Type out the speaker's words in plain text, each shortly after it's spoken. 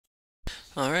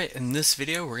Alright, in this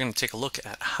video we're going to take a look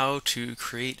at how to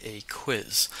create a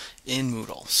quiz in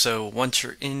Moodle. So once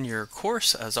you're in your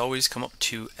course, as always, come up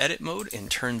to edit mode and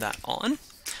turn that on.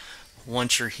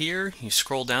 Once you're here, you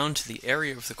scroll down to the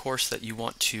area of the course that you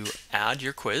want to add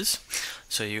your quiz.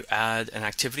 So you add an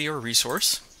activity or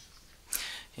resource.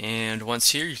 And once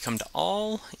here, you come to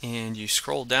all and you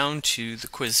scroll down to the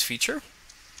quiz feature.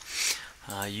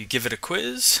 You give it a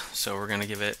quiz, so we're going to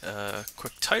give it a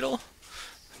quick title.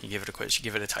 You give it a quiz, you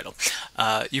give it a title.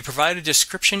 You provide a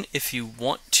description if you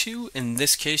want to. In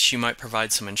this case, you might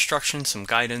provide some instruction, some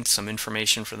guidance, some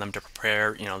information for them to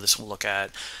prepare. You know, this will look at,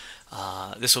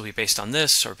 this will be based on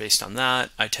this or based on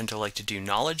that. I tend to like to do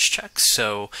knowledge checks.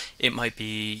 So it might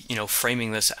be, you know,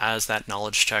 framing this as that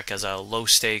knowledge check as a low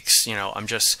stakes, you know, I'm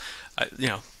just, you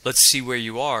know, let's see where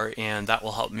you are, and that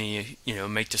will help me, you know,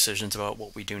 make decisions about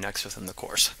what we do next within the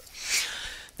course.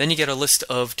 Then you get a list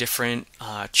of different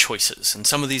choices, and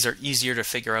some of these are easier to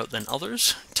figure out than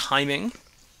others. Timing.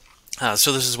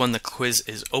 So this is when the quiz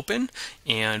is open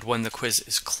and when the quiz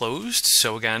is closed.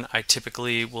 So again, I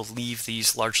typically will leave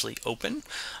these largely open.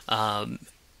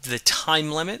 The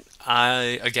time limit,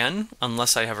 again,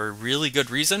 unless I have a really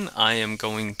good reason, I am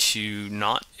going to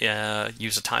not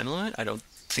use a time limit. I don't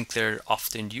think they're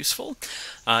often useful.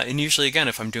 And usually, again,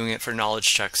 if I'm doing it for knowledge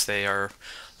checks, they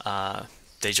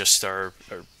just are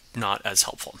not as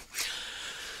helpful.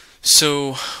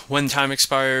 So when time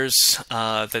expires,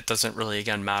 that doesn't really,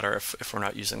 again, matter if we're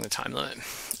not using the time limit.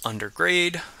 Under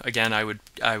grade, again, I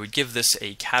would give this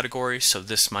a category. So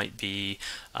this might be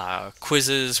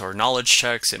quizzes or knowledge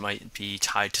checks. It might be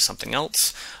tied to something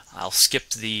else. I'll skip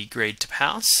the grade to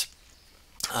pass.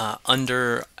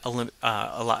 Under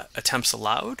attempts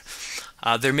allowed,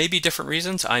 there may be different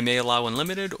reasons. I may allow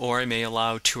unlimited, or I may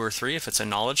allow 2 or 3 if it's a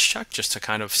knowledge check, just to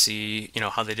kind of see, you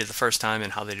know, how they did the first time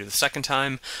and how they do the second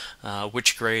time.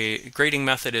 Which grading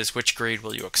method is which grade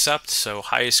will you accept? So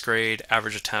highest grade,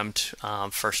 average attempt,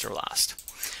 first or last.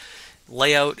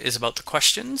 Layout is about the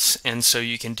questions, and so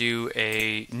you can do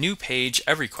a new page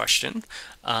every question,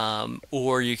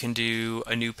 or you can do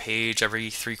a new page every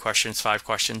 3 questions, 5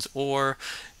 questions, or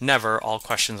never, all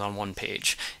questions on one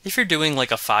page. If you're doing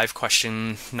like a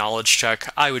 5-question knowledge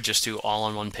check, I would just do all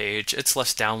on one page. It's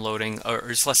less downloading, or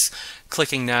it's less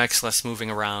clicking next, less moving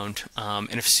around,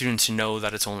 and if students know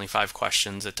that it's only 5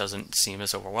 questions, it doesn't seem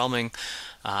as overwhelming.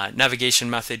 Navigation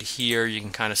method here, you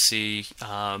can kind of see,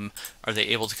 are they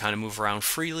able to kind of move around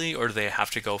freely, or do they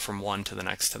have to go from one to the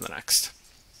next to the next?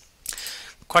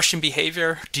 Question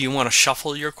behavior, do you want to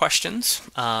shuffle your questions?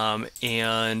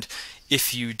 And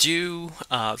if you do,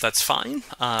 that's fine.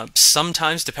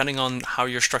 Sometimes, depending on how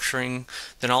you're structuring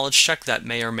the knowledge check, that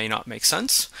may or may not make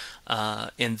sense.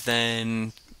 And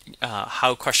then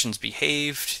how questions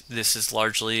behaved, this is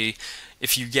largely,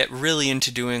 if you get really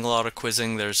into doing a lot of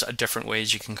quizzing, there's different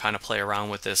ways you can kind of play around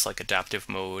with this, like adaptive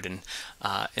mode and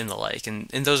the like. And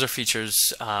those are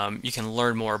features you can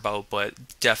learn more about, but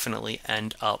definitely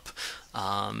end up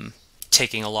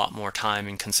taking a lot more time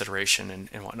and consideration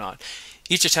and whatnot.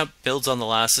 Each attempt builds on the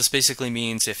last. This basically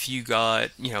means if you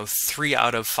got, you know, 3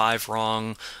 out of 5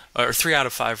 wrong, or 3 out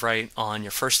of 5 right on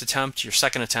your first attempt, your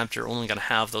second attempt, you're only going to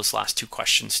have those last 2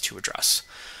 questions to address.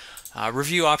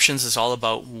 Review options is all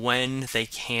about when they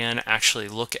can actually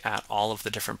look at all of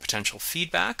the different potential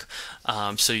feedback,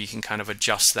 so you can kind of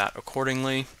adjust that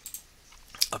accordingly.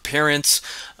 Appearance,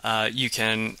 you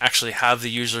can actually have the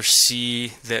user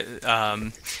see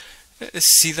that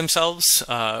see themselves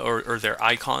or their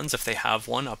icons if they have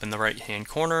one up in the right hand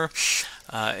corner,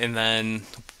 and then,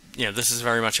 you know, this is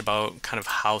very much about kind of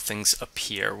how things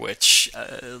appear, which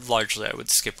largely I would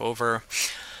skip over.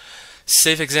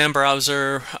 Safe exam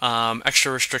browser,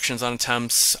 extra restrictions on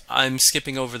attempts, I'm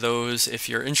skipping over those. If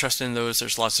you're interested in those,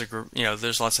 there's lots of, you know,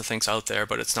 there's lots of things out there,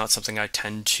 but it's not something I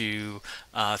tend to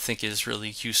think is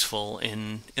really useful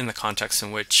in the context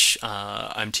in which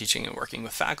I'm teaching and working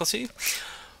with faculty.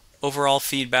 Overall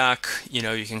feedback, you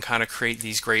know, you can kind of create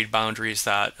these grade boundaries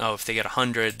that, oh, if they get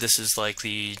 100, this is like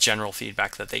the general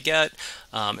feedback that they get,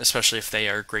 especially if they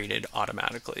are graded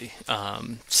automatically.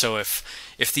 So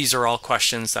if these are all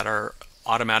questions that are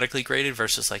automatically graded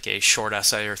versus like a short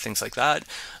essay or things like that,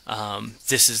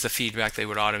 this is the feedback they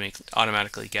would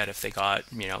automatically get if they got,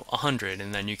 you know, 100,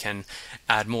 and then you can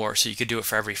add more. So you could do it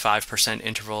for every 5%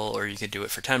 interval, or you could do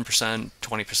it for 10%,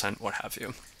 20%, what have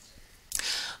you.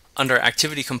 Under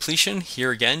activity completion,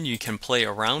 here again, you can play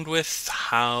around with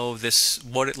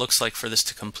what it looks like for this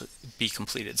to be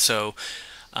completed. So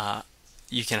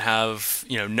you can have,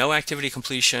 you know, no activity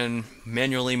completion,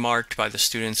 manually marked by the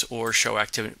students, or show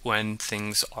activity when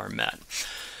things are met.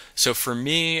 So for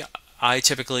me, I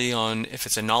typically, if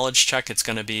it's a knowledge check, it's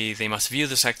going to be they must view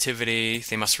this activity,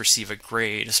 they must receive a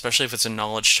grade. Especially if it's a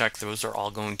knowledge check, those are all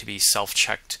going to be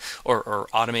self-checked or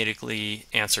automatically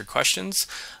answered questions.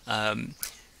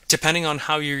 Depending on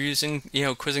how you're using,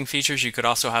 quizzing features, you could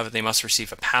also have it they must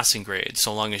receive a passing grade,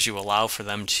 so long as you allow for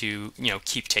them to,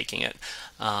 keep taking it.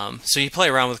 So you play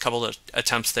around with a couple of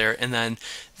attempts there, and then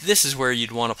this is where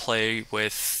you'd want to play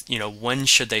with, when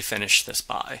should they finish this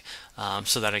by,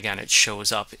 so that again it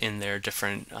shows up in their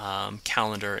different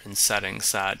calendar and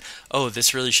settings that, oh,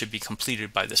 this really should be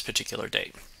completed by this particular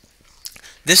date.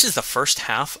 This is the first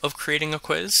half of creating a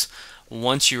quiz.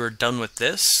 Once you are done with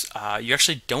this, you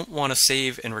actually don't want to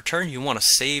save and return, you want to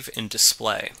save and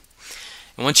display.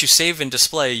 And once you save and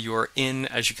display, you're in,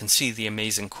 as you can see, the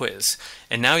amazing quiz.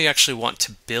 And now you actually want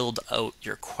to build out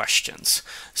your questions.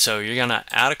 So you're going to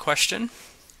add a question,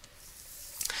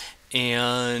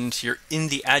 and you're in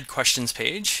the Add Questions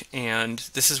page, and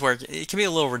this is where it can be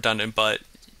a little redundant, but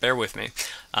bear with me.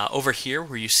 Over here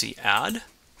where you see Add,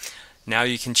 now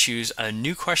you can choose a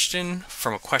new question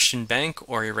from a question bank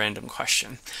or a random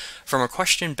question. From a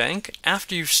question bank,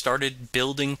 after you've started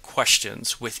building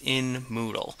questions within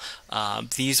Moodle,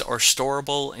 these are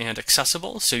storable and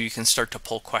accessible, so you can start to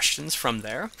pull questions from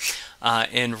there.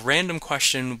 And random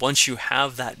question, once you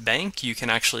have that bank, you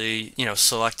can actually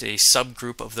select a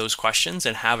subgroup of those questions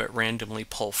and have it randomly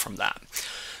pull from that.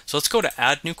 So let's go to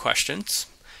Add New Questions.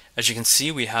 As you can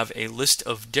see, we have a list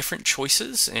of different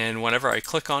choices, and whenever I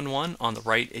click on one on the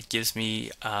right, it gives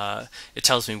me, it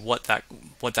tells me what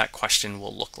that question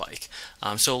will look like.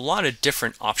 So a lot of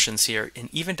different options here,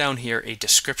 and even down here, a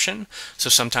description. So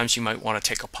sometimes you might want to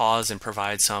take a pause and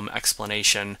provide some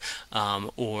explanation,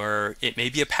 or it may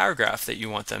be a paragraph that you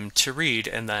want them to read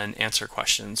and then answer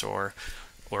questions, or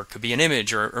it could be an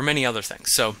image or many other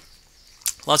things. So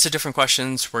lots of different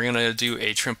questions. We're going to do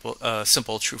a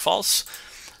simple true-false.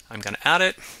 I'm going to add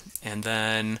it, and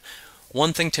then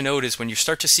one thing to note is when you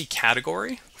start to see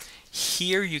category,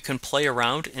 here you can play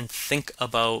around and think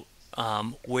about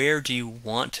where do you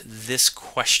want this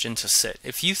question to sit.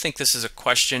 If you think this is a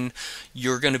question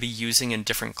you're going to be using in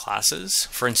different classes,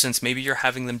 for instance, maybe you're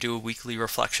having them do a weekly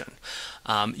reflection,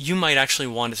 you might actually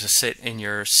want it to sit in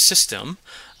your system,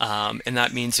 and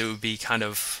that means it would be kind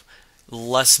of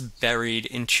less buried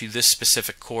into this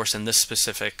specific course and this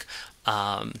specific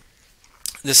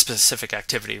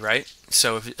activity, right?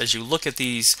 So as you look at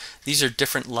these are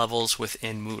different levels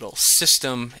within Moodle.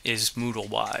 System is Moodle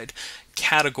wide.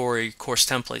 Category, course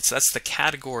templates, that's the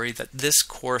category that this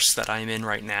course that I'm in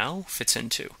right now fits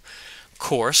into.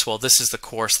 Course, well, this is the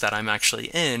course that I'm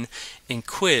actually in. In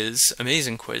quiz,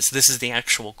 amazing quiz, this is the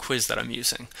actual quiz that I'm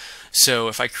using. So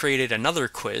if I created another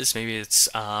quiz, maybe it's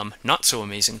not so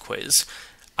amazing quiz,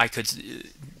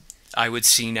 I would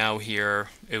see now here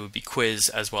it would be quiz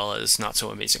as well as not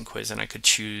so amazing quiz, and I could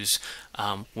choose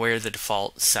where the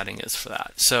default setting is for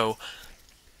that. So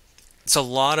it's a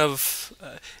lot of,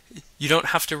 you don't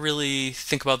have to really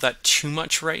think about that too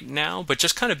much right now, but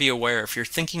just kind of be aware if you're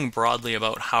thinking broadly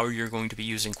about how you're going to be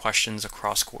using questions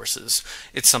across courses,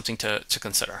 it's something to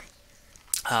consider.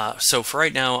 So for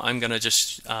right now, I'm going to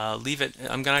just leave it.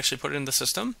 I'm going to actually put it in the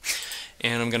system,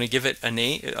 and I'm going to give it a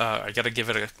name. I got to give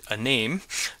it a name.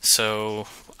 So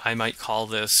I might call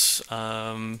this.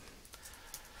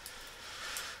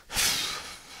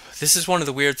 This is one of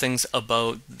the weird things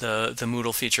about the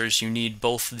Moodle features. You need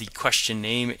both the question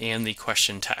name and the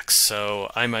question text.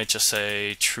 So I might just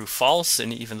say true false,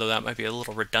 and even though that might be a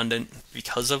little redundant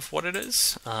because of what it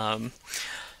is.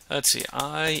 Let's see,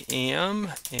 I am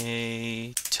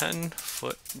a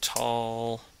 10-foot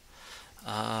tall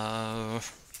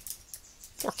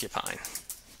porcupine.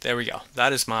 There we go.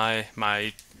 That is my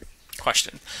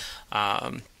question.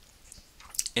 And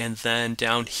then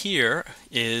down here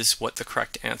is what the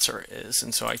correct answer is.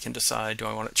 And so I can decide, do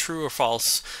I want it true or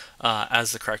false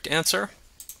as the correct answer?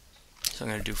 So I'm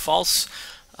going to do false.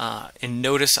 And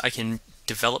notice I can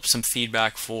develop some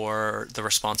feedback for the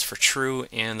response for true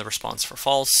and the response for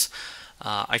false.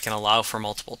 I can allow for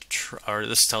multiple, or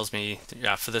this tells me,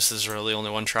 yeah, for this is really only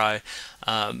one try.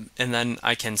 And then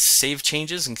I can save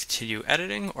changes and continue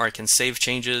editing, or I can save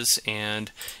changes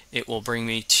and it will bring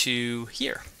me to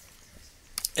here.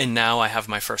 And now I have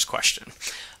my first question.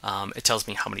 It tells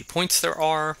me how many points there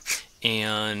are,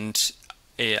 and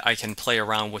I can play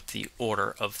around with the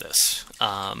order of this.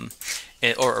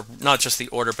 Or not just the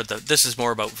order, but this is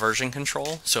more about version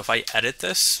control. So if I edit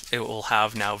this, it will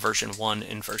have now version 1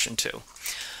 and version 2.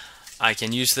 I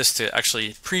can use this to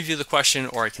actually preview the question,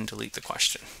 or I can delete the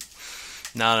question.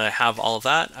 Now that I have all of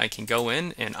that, I can go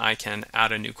in and I can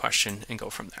add a new question and go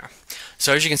from there.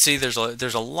 So as you can see, there's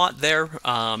a lot there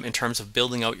in terms of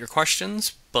building out your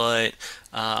questions, but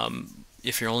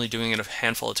if you're only doing it a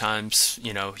handful of times,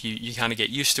 you kind of get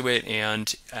used to it,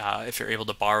 and if you're able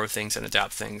to borrow things and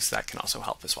adapt things, that can also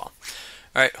help as well.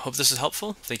 All right, hope this is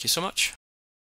helpful. Thank you so much.